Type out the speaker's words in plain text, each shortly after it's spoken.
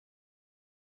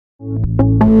Today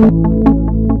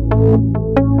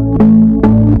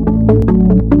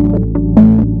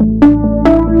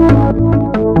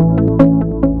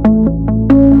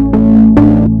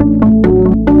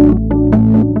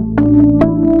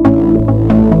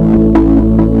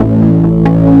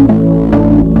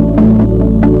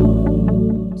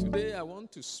I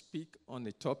want to speak on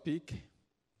the topic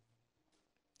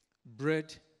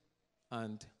bread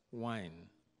and wine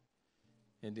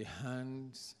in the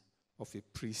hands of a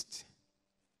priest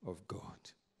of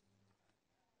God.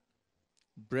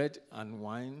 Bread and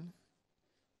wine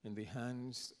in the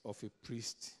hands of a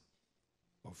priest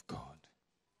of God.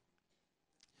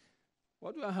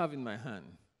 What do I have in my hand?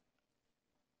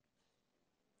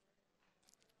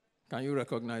 Can you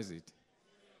recognize it?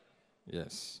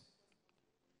 Yes.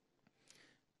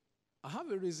 I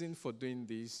have a reason for doing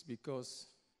this because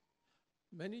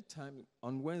many times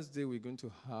on Wednesday we're going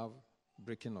to have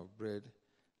breaking of bread,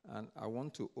 and I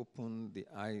want to open the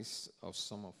eyes of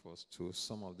some of us to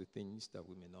some of the things that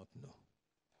we may not know.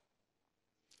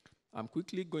 I'm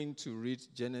quickly going to read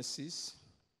Genesis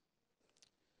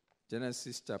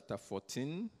chapter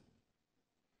 14.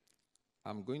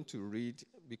 I'm going to read,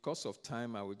 because of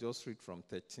time, I will just read from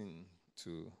 13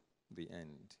 to the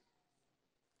end.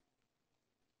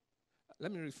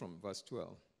 Let me read from verse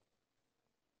 12.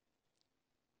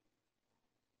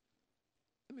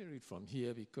 Let me read from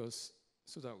here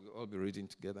so that we'll all be reading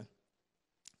together.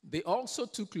 They also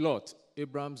took Lot,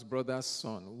 Abraham's brother's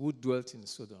son, who dwelt in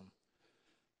Sodom,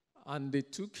 and they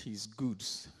took his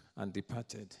goods and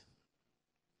departed.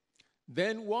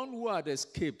 Then one who had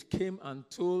escaped came and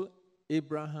told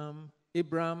Abram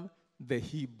the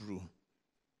Hebrew.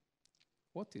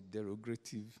 What a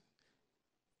derogative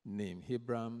name,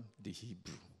 Abram the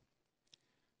Hebrew.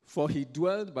 For he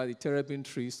dwelt by the terebinth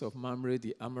trees of Mamre,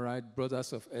 the Amorite,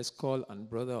 brothers of Eshcol and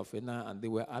brother of Enah, and they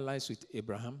were allies with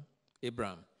Abram.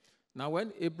 Now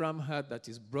when Abram heard that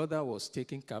his brother was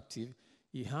taken captive,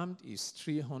 he armed his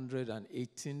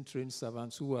 318 trained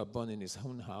servants who were born in his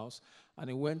own house, and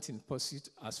he went in pursuit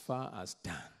as far as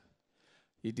Dan.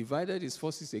 He divided his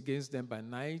forces against them by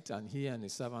night, and he and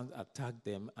his servants attacked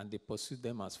them, and they pursued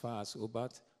them as far as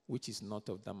Obat, which is north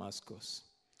of Damascus.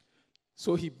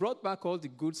 So he brought back all the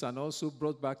goods and also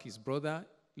brought back his brother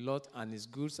Lot and his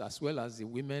goods, as well as the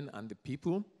women and the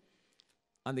people.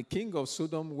 And the king of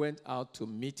Sodom went out to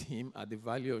meet him at the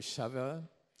valley of Shavel,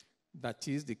 that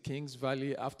is the king's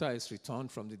valley, after his return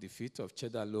from the defeat of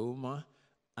Chedorlaomer,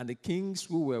 and the kings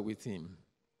who were with him.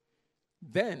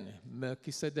 Then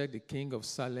Melchizedek, the king of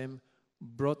Salem,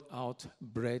 brought out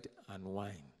bread and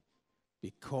wine,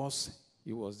 because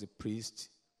he was the priest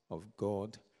of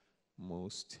God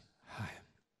Most High.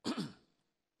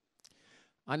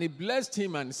 And he blessed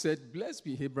him and said, Blessed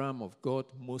be Abraham of God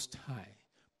Most High,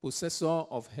 possessor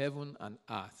of heaven and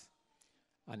earth.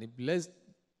 And he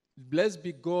blessed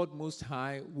be God Most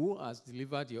High, who has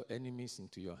delivered your enemies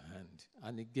into your hand.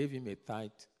 And he gave him a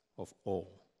tithe of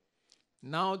all.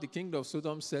 Now the king of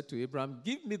Sodom said to Abraham,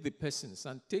 Give me the persons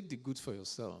and take the goods for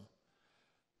yourself.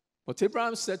 But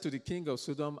Abraham said to the king of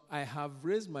Sodom, I have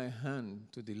raised my hand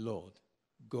to the Lord,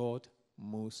 God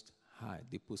Most High,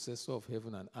 the possessor of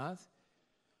heaven and earth,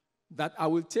 that I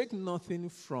will take nothing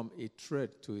from a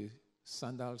thread to a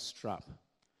sandal strap,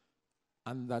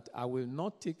 and that I will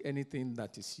not take anything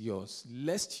that is yours,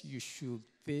 lest you should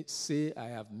say I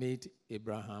have made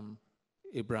Abraham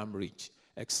rich,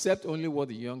 except only what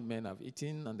the young men have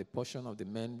eaten, and the portion of the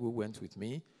men who went with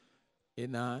me,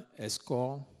 Enah,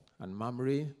 Eshcol, and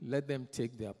Mamre, let them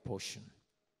take their portion.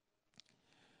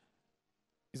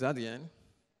 Is that the end?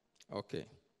 Okay.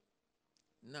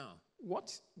 Now,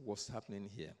 what was happening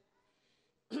here?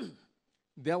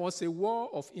 There was a war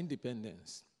of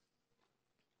independence.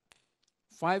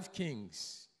 5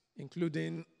 kings,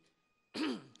 including,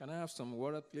 can I have some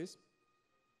water, please?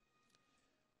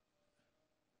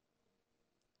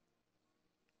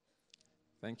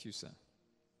 Thank you, sir.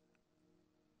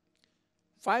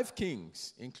 5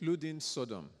 kings, including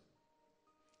Sodom,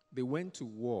 they went to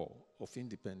war of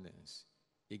independence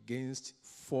against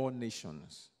 4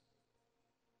 nations.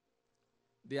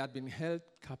 They had been held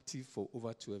captive for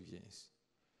over 12 years.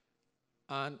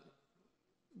 And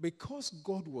because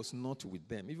God was not with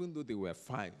them, even though they were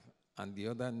 5 and the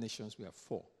other nations were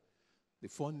 4, the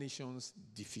 4 nations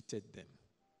defeated them.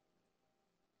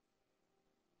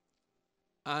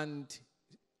 And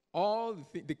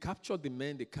they captured the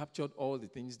men, they captured all the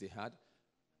things they had.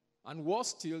 And worse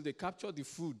still, they captured the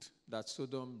food that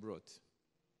Sodom brought.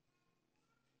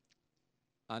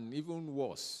 And even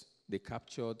worse, they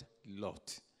captured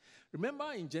Lot.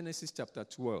 Remember in Genesis chapter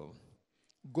 12,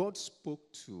 God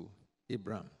spoke to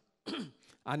Abraham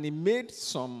And he made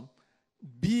some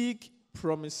big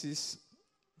promises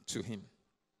to him.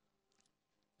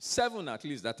 7 at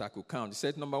least that I could count. He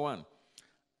said, number 1,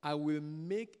 I will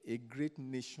make a great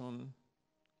nation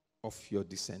of your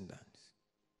descendants.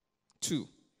 2,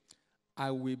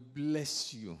 I will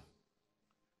bless you.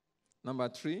 Number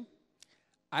 3,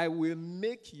 I will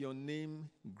make your name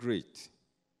great.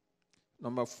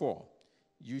 Number 4,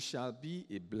 you shall be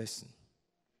a blessing.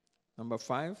 Number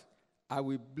 5, I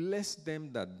will bless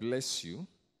them that bless you.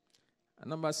 And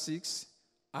number 6,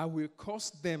 I will curse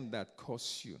them that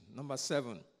curse you. Number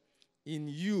 7, in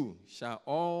you shall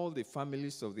all the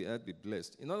families of the earth be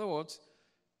blessed. In other words,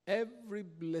 every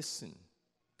blessing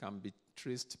can be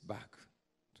traced back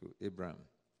to Abraham.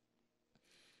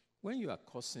 When you are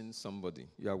cursing somebody,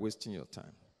 you are wasting your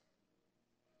time.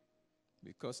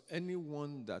 Because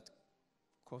anyone that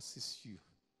curses you,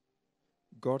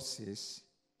 God says,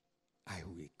 I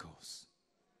will curse.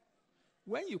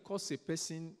 When you curse a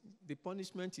person, the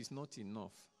punishment is not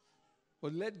enough.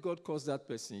 But let God curse that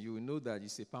person, you will know that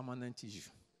it's a permanent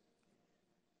issue.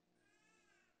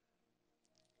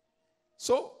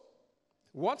 So,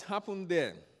 what happened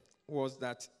there was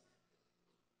that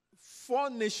 4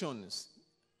 nations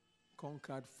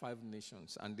conquered 5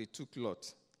 nations, and they took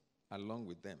Lot along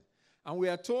with them. And we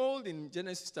are told in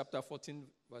Genesis chapter 14,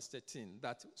 verse 13,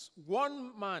 that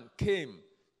one man came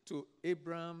to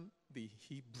Abraham the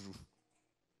Hebrew.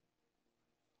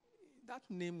 That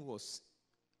name was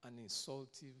an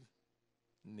insulting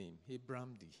name,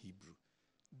 Abraham the Hebrew.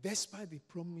 Despite the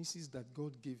promises that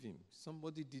God gave him,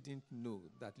 somebody didn't know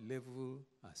that level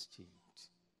has changed.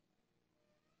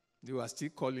 They were still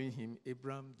calling him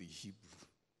Abraham the Hebrew.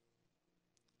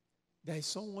 There is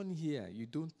someone here you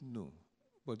don't know,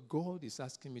 but God is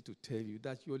asking me to tell you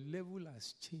that your level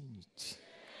has changed.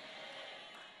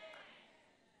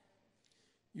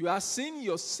 You are seeing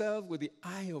yourself with the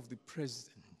eye of the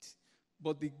present,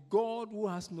 but the God who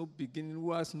has no beginning,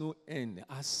 who has no end,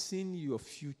 has seen your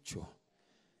future.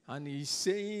 And he's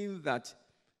saying that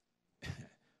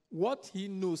what he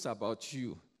knows about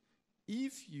you,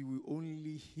 if you will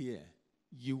only hear,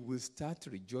 you will start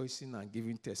rejoicing and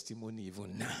giving testimony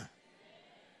even now.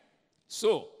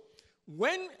 So,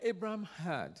 when Abraham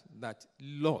heard that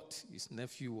Lot, his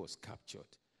nephew, was captured,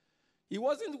 he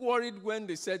wasn't worried when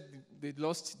they said they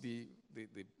lost the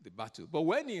battle. But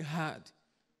when he heard,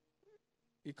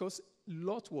 because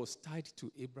Lot was tied to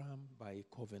Abraham by a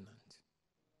covenant.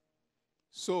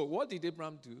 So what did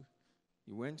Abraham do?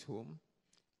 He went home.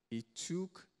 He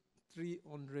took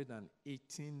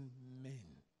 318 men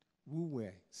who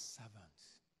were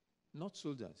servants, not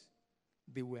soldiers.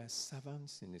 They were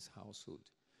servants in his household.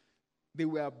 They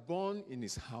were born in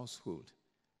his household.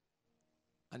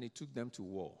 And he took them to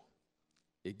war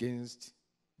against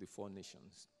the 4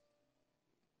 nations.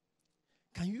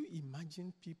 Can you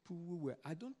imagine people who were,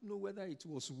 I don't know whether it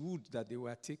was wood that they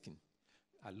were taking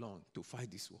along to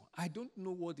fight this war. I don't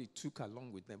know what they took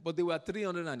along with them. But they were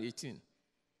 318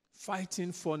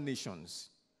 fighting 4 nations.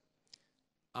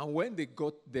 And when they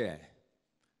got there,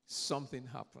 something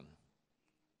happened.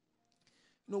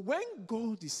 You know, when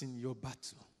God is in your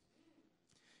battle,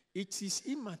 it is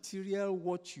immaterial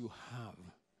what you have.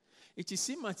 It is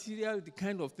immaterial the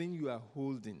kind of thing you are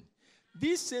holding.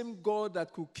 This same God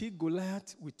that could kill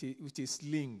Goliath with a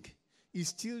sling is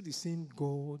still the same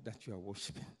God that you are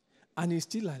worshiping. And he's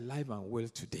still alive and well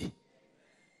today.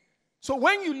 So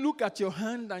when you look at your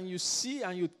hand and you see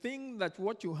and you think that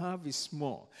what you have is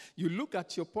small, you look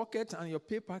at your pocket and your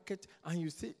pay packet and you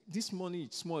think, this money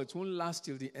is small, it won't last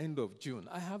till the end of June.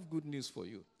 I have good news for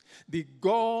you. The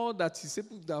God that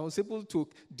was able to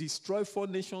destroy 4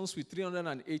 nations with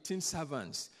 318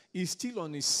 servants is still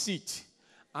on his seat.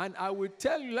 And I will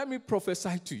tell you, let me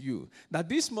prophesy to you, that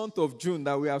this month of June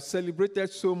that we have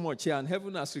celebrated so much here and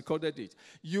heaven has recorded it,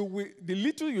 the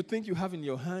little you think you have in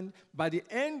your hand, by the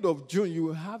end of June you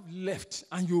will have left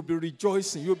and you will be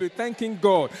rejoicing. You will be thanking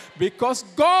God because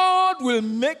God will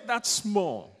make that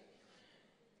small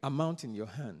amount in your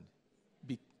hand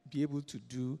be able to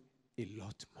do a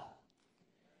lot more.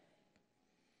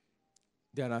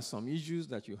 There are some issues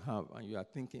that you have and you are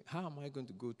thinking, how am I going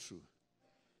to go through?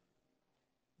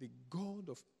 The God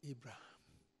of Abraham,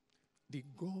 the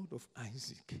God of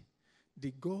Isaac,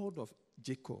 the God of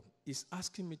Jacob is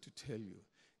asking me to tell you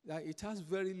that it has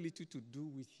very little to do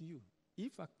with you.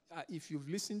 If you've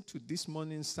listened to this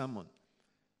morning's sermon,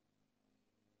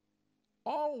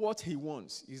 all what he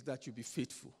wants is that you be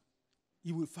faithful.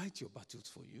 He will fight your battles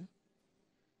for you.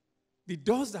 The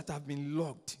doors that have been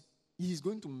locked, he is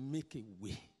going to make a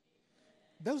way.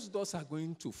 Those doors are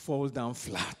going to fall down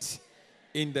flat.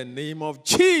 In the name of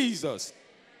Jesus.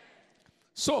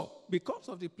 So, because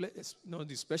of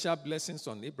the special blessings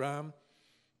on Abraham,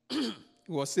 he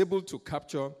was able to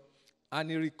capture, and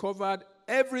he recovered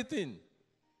everything,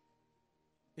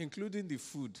 including the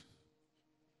food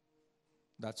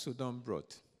that Sodom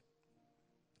brought,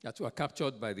 that were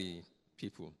captured by the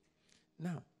people.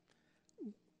 Now,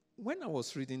 when I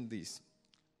was reading this,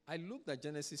 I looked at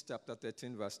Genesis chapter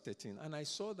 13, verse 13, and I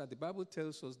saw that the Bible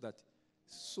tells us that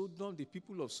Sodom, the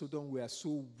people of Sodom, were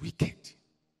so wicked.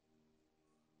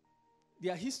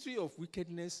 Their history of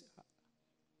wickedness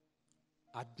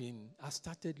had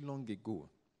started long ago.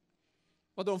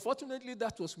 But unfortunately,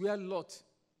 that was where Lot,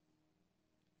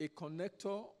 a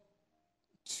connector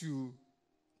to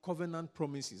covenant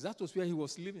promises, that was where he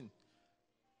was living.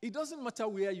 It doesn't matter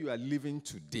where you are living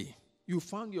today. You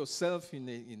found yourself in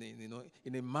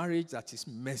a marriage that is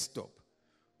messed up,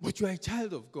 but you are a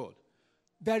child of God.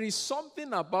 There is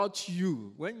something about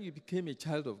you when you became a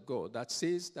child of God that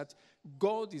says that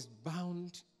God is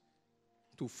bound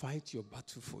to fight your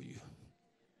battle for you.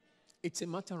 It's a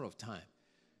matter of time.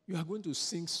 You are going to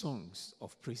sing songs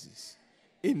of praises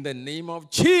in the name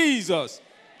of Jesus.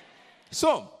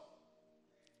 So,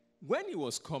 when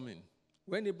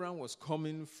Abraham was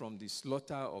coming from the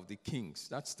slaughter of the kings,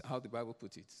 that's how the Bible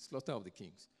put it, slaughter of the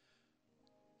kings.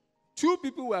 Two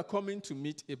people were coming to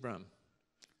meet Abraham.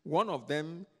 One of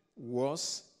them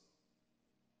was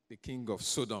the king of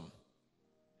Sodom.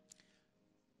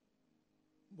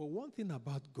 But one thing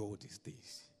about God is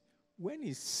this. When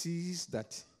he sees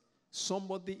that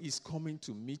somebody is coming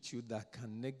to meet you that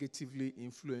can negatively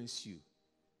influence you,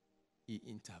 he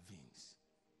intervenes.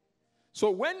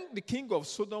 So when the king of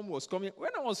Sodom was coming,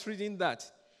 when I was reading that,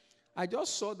 I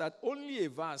just saw that only a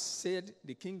verse said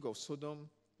the king of Sodom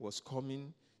was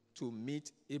coming to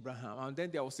meet Abraham. And then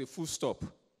there was a full stop.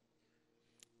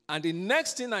 And the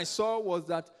next thing I saw was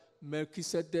that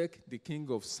Melchizedek, the king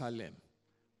of Salem,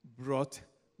 brought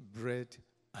bread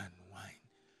and wine.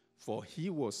 For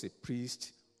he was a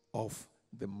priest of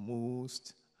the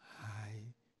Most High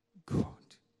God.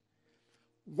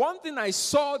 One thing I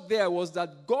saw there was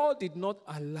that God did not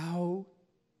allow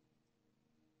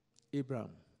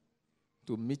Abraham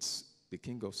to meet the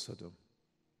king of Sodom.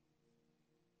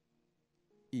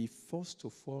 He first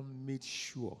of all made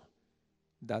sure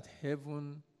that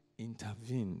heaven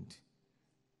intervened.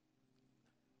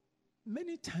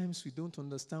 Many times we don't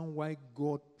understand why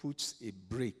God puts a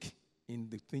break in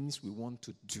the things we want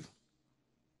to do.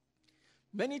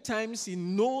 Many times he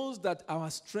knows that our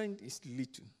strength is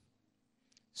little,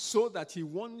 so that he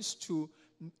wants to,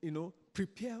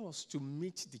 prepare us to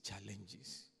meet the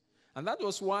challenges. And that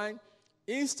was why,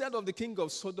 instead of the king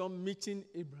of Sodom meeting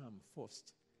Abraham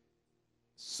first,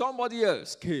 somebody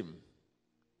else came.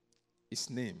 His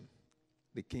name,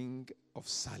 the king of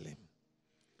Salem,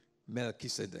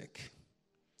 Melchizedek.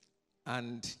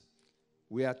 And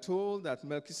we are told that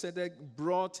Melchizedek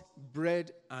brought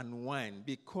bread and wine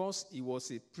because he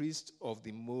was a priest of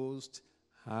the Most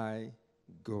High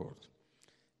God.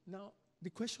 Now, the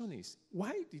question is,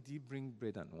 why did he bring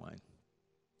bread and wine?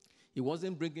 He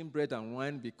wasn't bringing bread and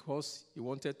wine because he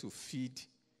wanted to feed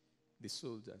the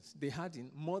soldiers. They had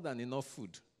more than enough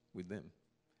food with them.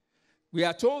 We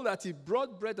are told that he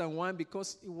brought bread and wine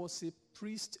because he was a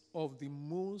priest of the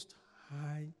Most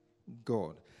High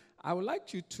God. I would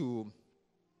like you to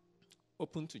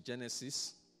open to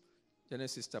Genesis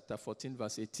chapter 14,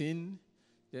 verse 18.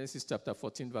 Genesis chapter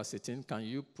 14, verse 18. Can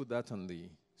you put that on the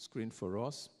screen for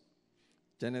us?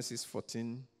 Genesis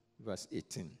 14, verse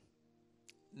 18.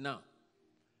 Now,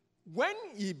 when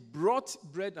he brought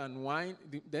bread and wine,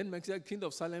 then Melchizedek, king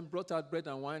of Salem, brought out bread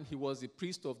and wine. He was the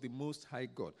priest of the Most High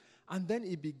God. And then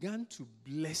he began to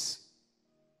bless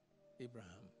Abraham.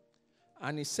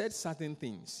 And he said certain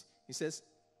things. He says,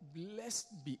 "Blessed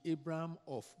be Abraham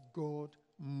of God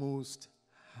Most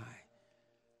High."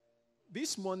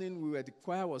 This morning, the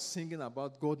choir was singing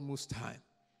about God Most High.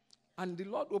 And the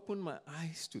Lord opened my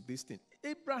eyes to this thing.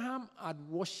 Abraham had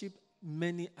worshipped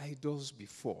many idols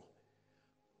before.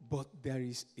 But there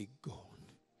is a God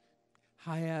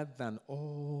higher than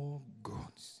all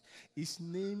gods. His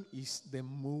name is the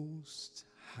Most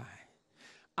High.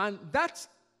 And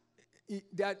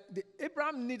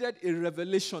Abraham needed a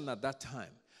revelation at that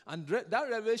time. And that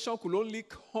revelation could only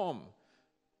come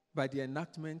by the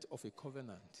enactment of a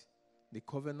covenant. The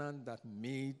covenant that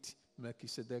made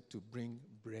Melchizedek to bring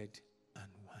bread and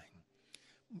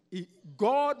wine.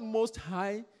 God Most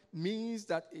High means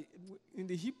that in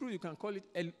the Hebrew you can call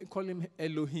him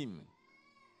Elohim,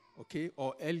 okay,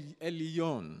 or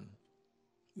Elyon,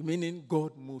 meaning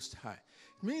God Most High.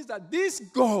 It means that this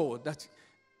God that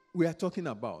we are talking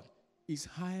about is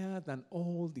higher than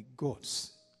all the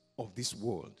gods of this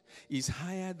world. It's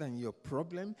higher than your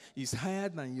problem. It's higher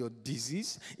than your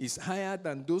disease. It's higher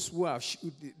than those who are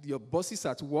your bosses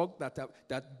at work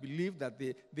that believe that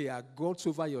they are gods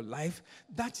over your life.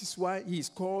 That is why he is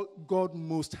called God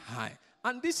Most High.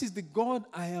 And this is the God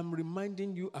I am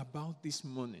reminding you about this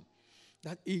morning.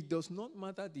 That it does not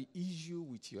matter the issue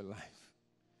with your life.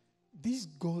 This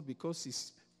God, because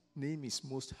his name is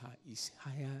Most High, is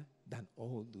higher than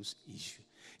all those issues.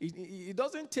 It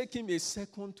doesn't take him a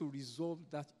second to resolve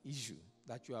that issue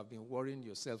that you have been worrying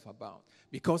yourself about,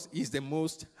 because he's the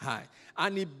Most High.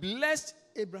 And he blessed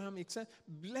Abraham. He said,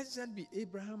 "Blessed be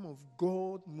Abraham of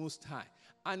God Most High."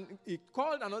 And he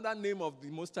called another name of the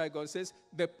Most High God, says,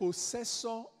 the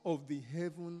possessor of the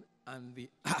heaven and the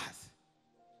earth.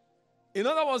 In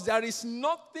other words, there is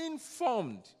nothing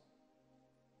formed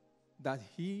that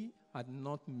he had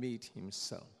not made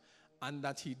himself and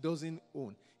that he doesn't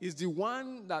own. He's the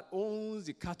one that owns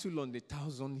the cattle on the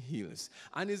 1,000 hills,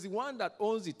 and he's the one that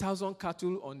owns the 1,000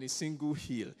 cattle on a single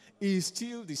hill. He is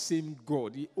still the same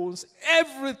God. He owns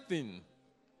everything.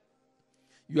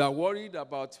 You are worried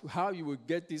about how you will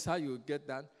get this, how you will get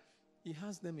that. He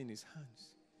has them in his hands.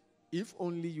 If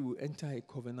only you will enter a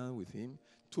covenant with him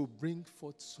to bring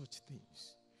forth such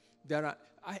things.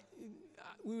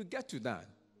 We will get to that,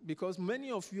 because many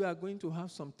of you are going to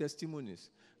have some testimonies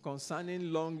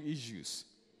concerning long issues,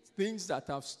 things that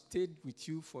have stayed with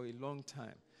you for a long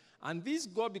time. And this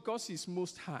God, because he's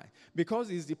Most High, because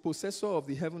he's the possessor of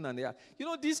the heaven and the earth. You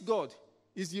know, this God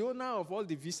is the owner of all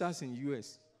the visas in the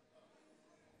U.S.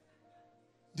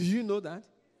 Do you know that?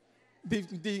 The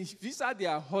visa they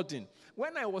are holding.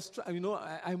 When I was,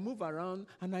 I move around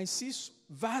and I see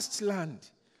vast land.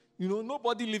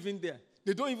 Nobody living there.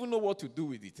 They don't even know what to do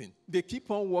with the thing. They keep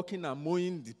on walking and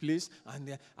mowing the place.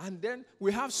 And then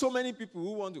we have so many people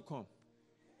who want to come.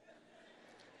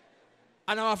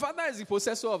 And our Father is the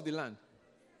possessor of the land.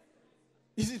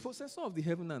 He's the possessor of the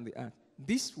heaven and the earth.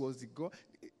 This was the God.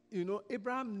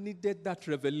 Abraham needed that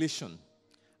revelation.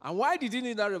 And why did he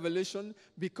need that revelation?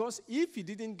 Because if he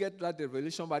didn't get that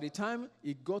revelation, by the time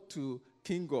he got to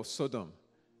King of Sodom,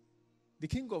 the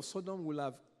King of Sodom will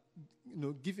have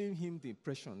given him the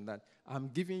impression that I'm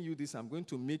giving you this, I'm going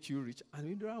to make you rich. And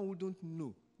Abraham wouldn't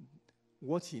know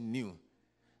what he knew.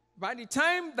 By the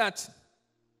time that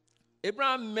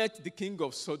Abraham met the King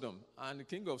of Sodom, and the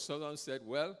King of Sodom said,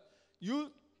 well, you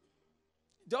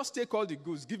just take all the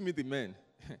goods, give me the men.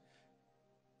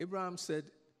 Abraham said,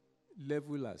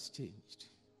 level has changed.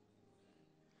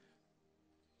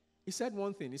 He said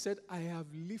one thing. He said, I have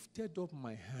lifted up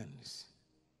my hands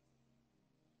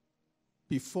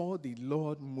before the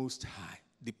Lord Most High,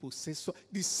 the possessor.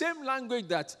 The same language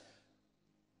that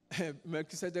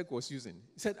Melchizedek was using.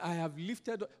 He said, I have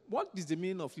lifted up. What is the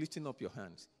meaning of lifting up your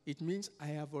hands? It means I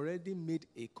have already made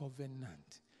a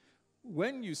covenant.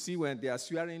 When you see when they are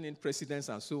swearing in presidents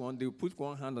and so on, they will put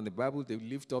one hand on the Bible, they will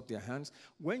lift up their hands.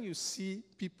 When you see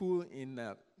people in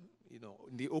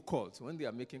the occult, when they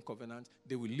are making covenants,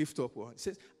 they will lift up one hand. It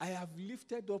says, I have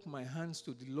lifted up my hands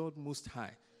to the Lord Most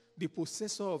High, the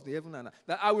possessor of the heaven and earth,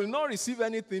 that I will not receive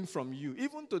anything from you,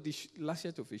 even to the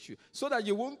lashet of a shoe, so that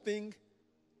you won't think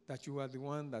that you are the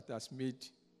one that has made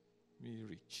me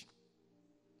rich.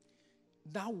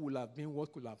 That would have been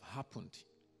what could have happened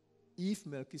if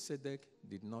Melchizedek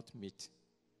did not meet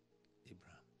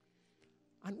Abraham.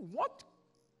 And what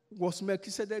was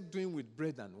Melchizedek doing with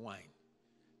bread and wine?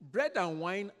 Bread and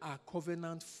wine are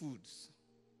covenant foods.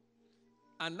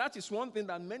 And that is one thing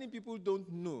that many people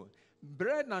don't know.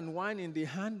 Bread and wine in the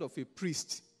hand of a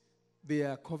priest, they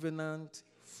are covenant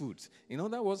foods. In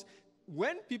other words,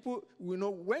 when people,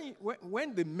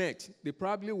 when they met, they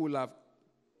probably will have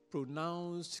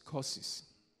pronounced curses.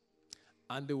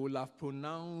 And they will have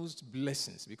pronounced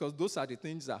blessings, because those are the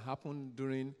things that happen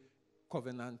during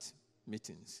covenant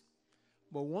meetings.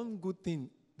 But one good thing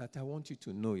that I want you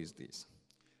to know is this.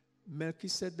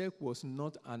 Melchizedek was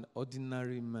not an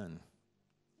ordinary man.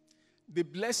 The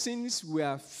blessings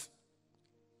were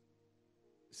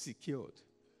secured,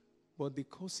 but the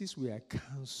curses were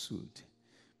cancelled.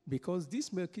 Because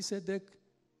this Melchizedek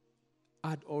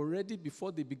had already,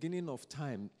 before the beginning of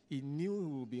time, he knew he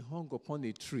would be hung upon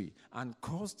a tree, and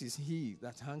cursed is he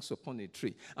that hangs upon a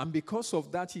tree. And because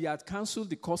of that, he had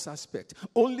cancelled the curse aspect.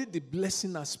 Only the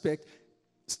blessing aspect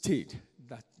stayed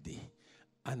that day.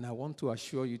 And I want to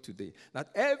assure you today that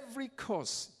every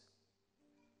curse,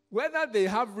 whether they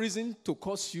have reason to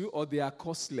curse you or they are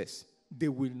curseless, they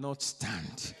will not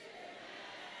stand.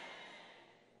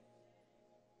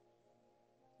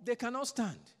 They cannot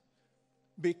stand.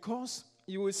 Because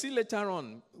you will see later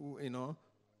on,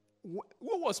 who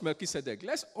was Melchizedek?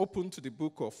 Let's open to the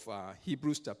book of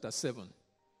Hebrews chapter 7.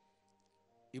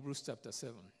 Hebrews chapter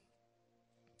 7.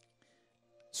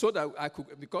 So that I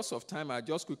could, because of time, I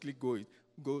just quickly go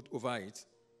over it.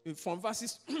 From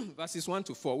verses 1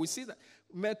 to 4, we see that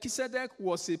Melchizedek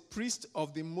was a priest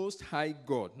of the Most High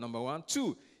God, number one.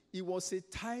 Two, he was a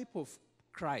type of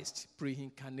Christ,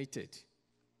 pre-incarnated.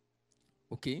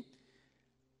 Okay?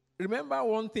 Remember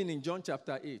one thing in John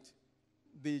chapter 8.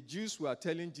 The Jews were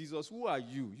telling Jesus, who are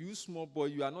you? You small boy,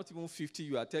 you are not even 50.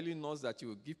 You are telling us that you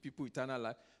will give people eternal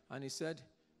life. And he said,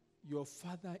 your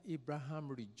father Abraham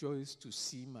rejoiced to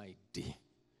see my day.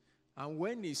 And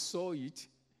when he saw it,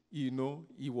 he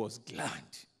was glad.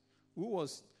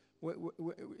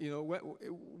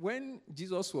 When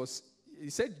Jesus was, he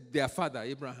said their father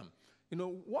Abraham.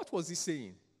 What was he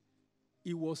saying?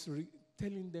 He was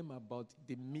telling them about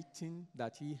the meeting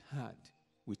that he had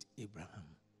with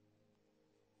Abraham.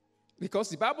 Because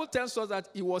the Bible tells us that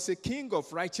he was a king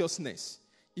of righteousness.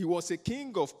 He was a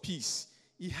king of peace.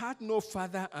 He had no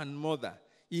father and mother.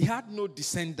 He had no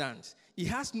descendants. He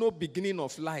has no beginning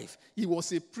of life. He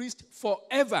was a priest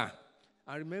forever.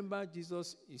 And remember,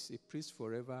 Jesus is a priest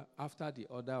forever after the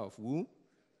order of who?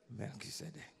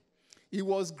 Melchizedek. He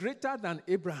was greater than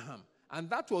Abraham. And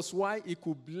that was why he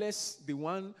could bless the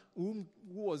one who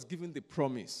was given the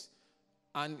promise.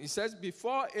 And he says,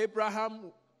 before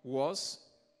Abraham was,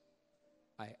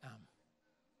 I am.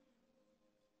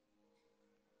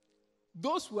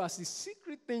 Those were the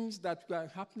secret things that were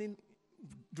happening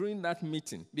during that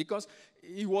meeting. Because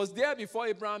he was there before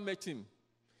Abraham met him.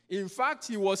 In fact,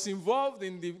 he was involved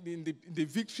in the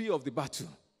victory of the battle.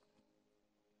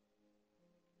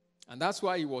 And that's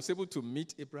why he was able to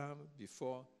meet Abraham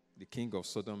before the king of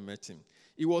Sodom met him.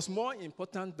 He was more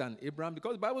important than Abraham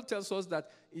because the Bible tells us that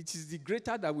it is the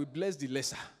greater that will bless the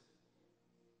lesser.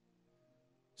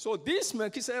 So this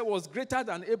Melchizedek was greater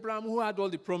than Abraham who had all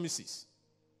the promises.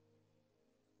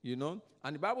 And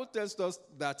the Bible tells us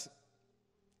that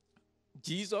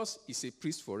Jesus is a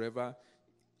priest forever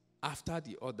after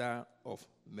the order of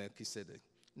Melchizedek.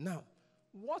 Now,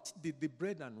 what did the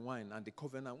bread and wine and the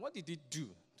covenant, what did it do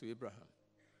to Abraham?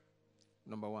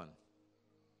 Number one,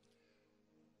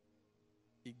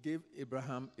 it gave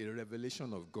Abraham a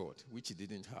revelation of God, which he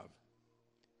didn't have.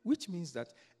 Which means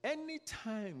that any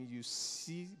time you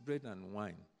see bread and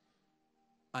wine,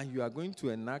 and you are going to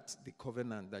enact the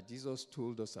covenant that Jesus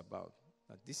told us about,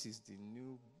 that this is the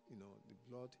new, the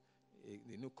blood,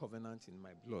 the new covenant in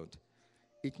my blood,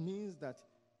 it means that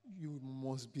you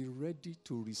must be ready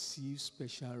to receive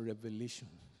special revelation.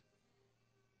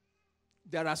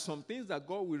 There are some things that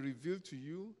God will reveal to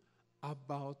you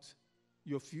about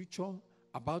your future,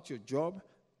 about your job,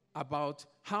 about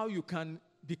how you can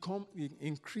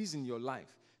increase in your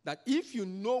life. That if you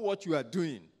know what you are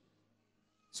doing.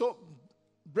 So,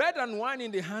 bread and wine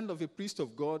in the hand of a priest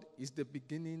of God is the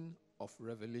beginning of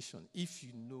revelation, if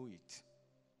you know it.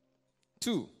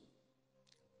 2,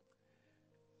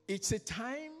 it's a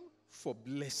time for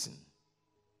blessing.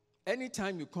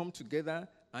 Anytime you come together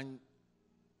and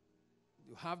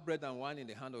you have bread and wine in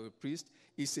the hand of a priest,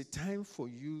 it's a time for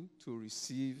you to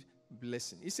receive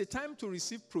blessing. It's a time to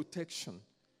receive protection.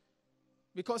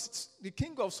 Because the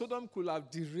king of Sodom could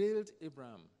have derailed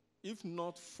Abraham if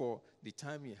not for the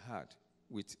time he had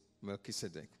with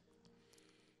Melchizedek.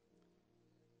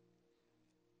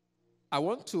 I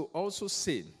want to also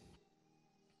say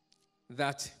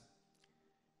that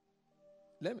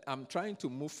I'm trying to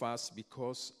move fast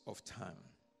because of time.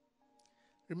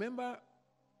 Remember,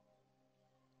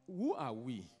 who are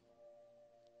we?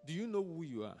 Do you know who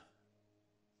you are?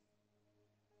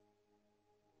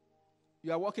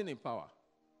 You are walking in power.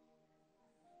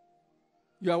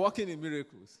 You are walking in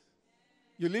miracles.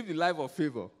 You live the life of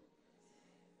favor.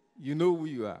 You know who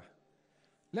you are.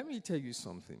 Let me tell you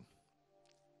something.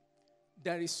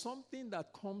 There is something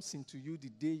that comes into you the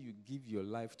day you give your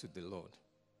life to the Lord.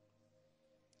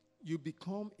 You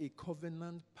become a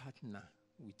covenant partner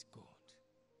with God.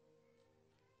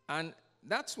 And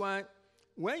that's why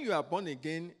when you are born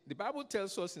again, the Bible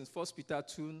tells us in 1 Peter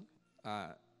 2,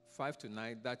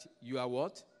 5-9, that you are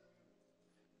what?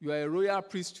 You are a royal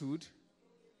priesthood,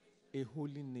 a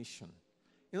holy nation.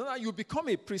 You know that you become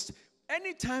a priest.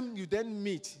 Anytime you then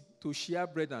meet to share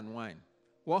bread and wine,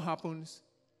 what happens?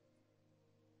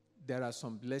 There are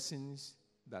some blessings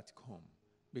that come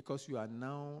because you are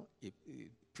now a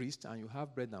priest and you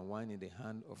have bread and wine in the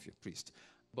hand of your priest.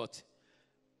 But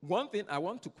one thing I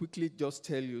want to quickly just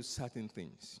tell you certain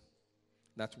things.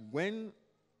 That whenever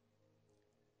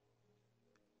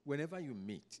you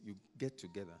meet, you get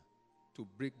together to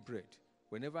break bread.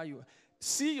 Whenever you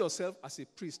see yourself as a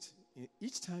priest,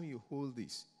 each time you hold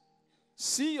this,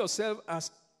 see yourself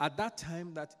as at that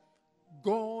time that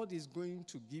God is going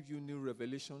to give you new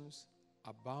revelations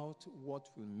about what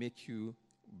will make you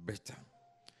better.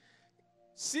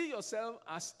 See yourself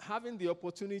as having the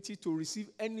opportunity to receive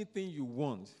anything you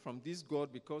want from this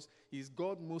God, because He is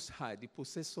God Most High, the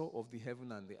possessor of the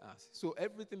heaven and the earth. So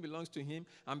everything belongs to Him,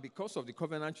 and because of the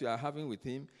covenant you are having with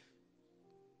Him,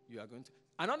 you are going to.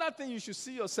 Another thing you should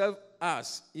see yourself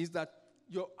as is that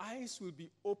your eyes will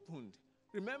be opened.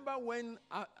 Remember when,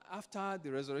 after the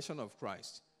resurrection of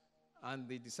Christ, and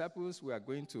the disciples were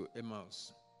going to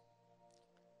Emmaus,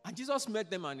 and Jesus met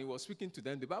them and He was speaking to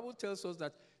them. The Bible tells us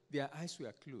that their eyes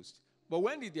were closed. But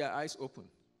when did their eyes open?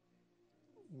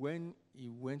 When He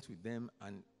went with them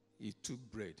and He took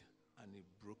bread and He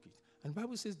broke it. And the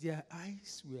Bible says their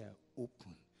eyes were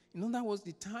open. In other words,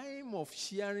 the time of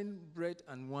sharing bread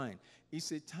and wine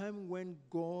is a time when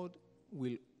God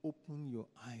will open your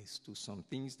eyes to some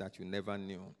things that you never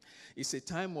knew. It's a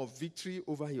time of victory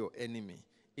over your enemy.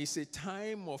 It's a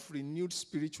time of renewed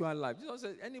spiritual life. Jesus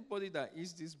said, anybody that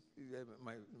eats this,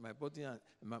 my body and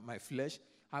my flesh,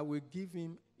 I will give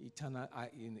him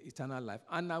eternal life,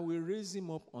 and I will raise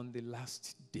him up on the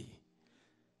last day.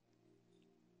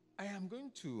 I am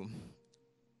going to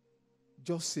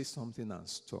just say something and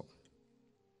stop,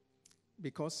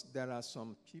 because there are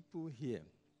some people here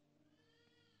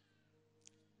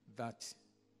that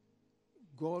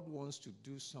God wants to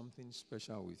do something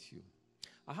special with you.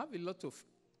 I have a lot of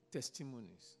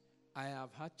testimonies. I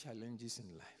have had challenges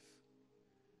in life.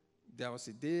 There was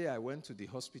a day I went to the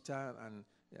hospital, and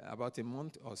about a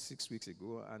month or 6 weeks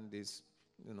ago, and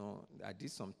I did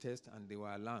some tests and they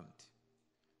were alarmed.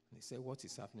 They said, what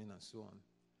is happening, and so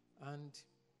on. And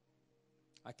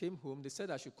I came home. They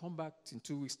said I should come back in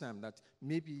 2 weeks' time, that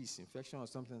maybe it's infection or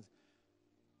something.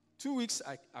 2 weeks,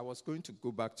 I was going to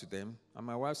go back to them, and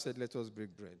my wife said, let us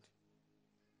break bread.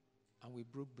 And we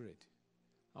broke bread.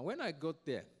 And when I got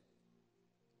there,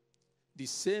 the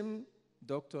same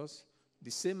doctors,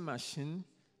 the same machine,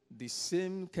 the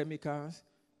same chemicals,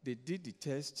 they did the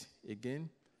test again.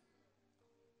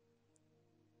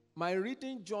 My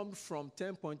reading jumped from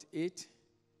 10.8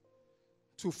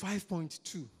 to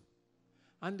 5.2.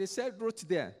 And they wrote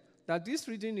there that this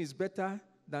reading is better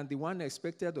than the one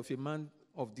expected of a man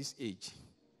of this age.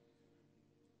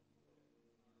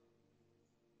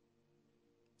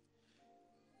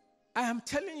 I am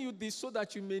telling you this so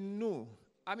that you may know.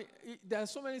 I mean, there are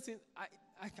so many things.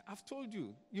 I've told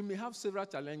you, you may have several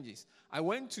challenges. I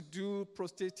went to do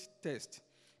prostate test,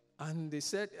 and they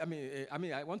said,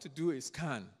 I want to do a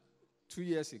scan 2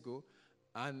 years ago,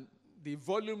 and the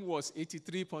volume was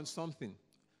 83 point something.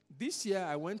 This year,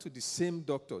 I went to the same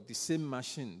doctor, the same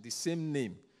machine, the same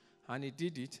name, and he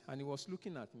did it, and he was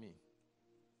looking at me.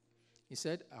 He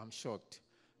said, I'm shocked.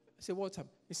 I said, what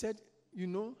happened? He said,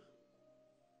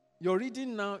 your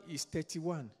reading now is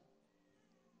 31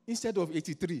 instead of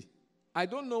 83. I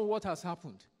don't know what has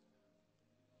happened.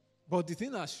 But the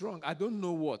thing has shrunk. I don't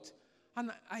know what.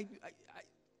 And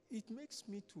it makes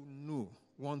me to know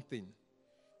one thing,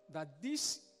 that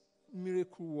this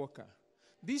miracle worker,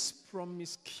 this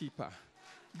promise keeper,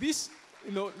 this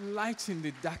light in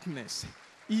the darkness,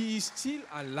 He is still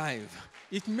alive.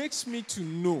 It makes me to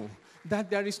know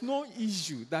that there is no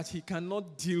issue that He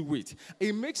cannot deal with.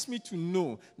 It makes me to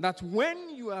know that when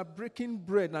you are breaking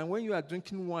bread and when you are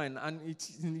drinking wine and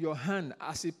it's in your hand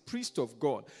as a priest of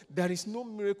God, there is no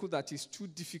miracle that is too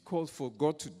difficult for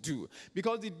God to do.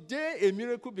 Because the day a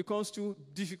miracle becomes too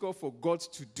difficult for God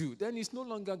to do, then it's no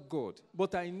longer God.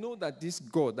 But I know that this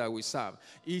God that we serve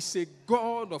is a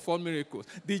God of all miracles.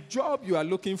 The job you are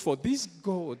looking for, this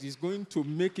God is going to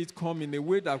make it come in a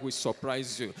way that will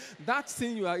surprise you. That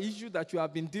thing issue that you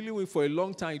have been dealing with for a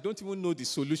long time, you don't even know the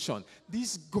solution.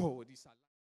 This God is